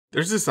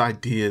There's this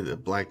idea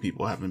that black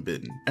people haven't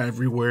been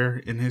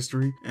everywhere in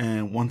history,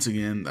 and once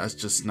again, that's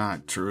just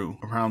not true.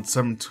 Around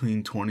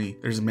 1720,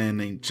 there's a man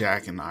named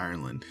Jack in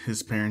Ireland.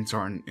 His parents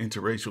are an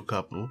interracial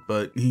couple,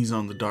 but he's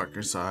on the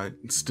darker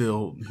side.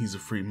 Still, he's a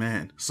free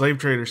man. Slave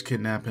traders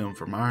kidnap him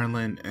from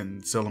Ireland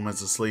and sell him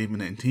as a slave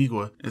in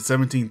Antigua. In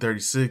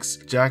 1736,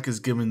 Jack is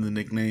given the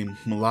nickname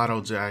Mulatto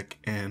Jack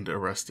and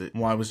arrested.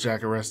 Why was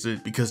Jack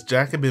arrested? Because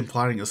Jack had been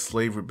plotting a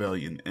slave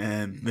rebellion,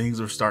 and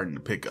things were starting to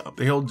pick up.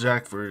 They hold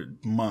Jack for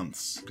months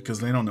because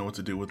they don't know what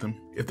to do with him.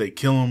 If they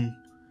kill him,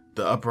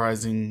 the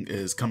uprising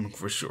is coming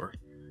for sure.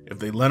 If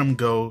they let him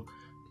go,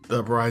 the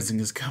uprising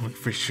is coming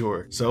for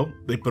sure. So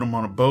they put him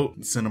on a boat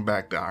and sent him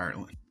back to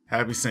Ireland.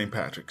 Happy St.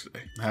 Patrick's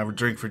Day. Have a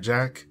drink for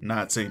Jack,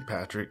 not St.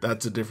 Patrick.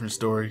 That's a different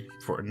story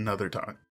for another time.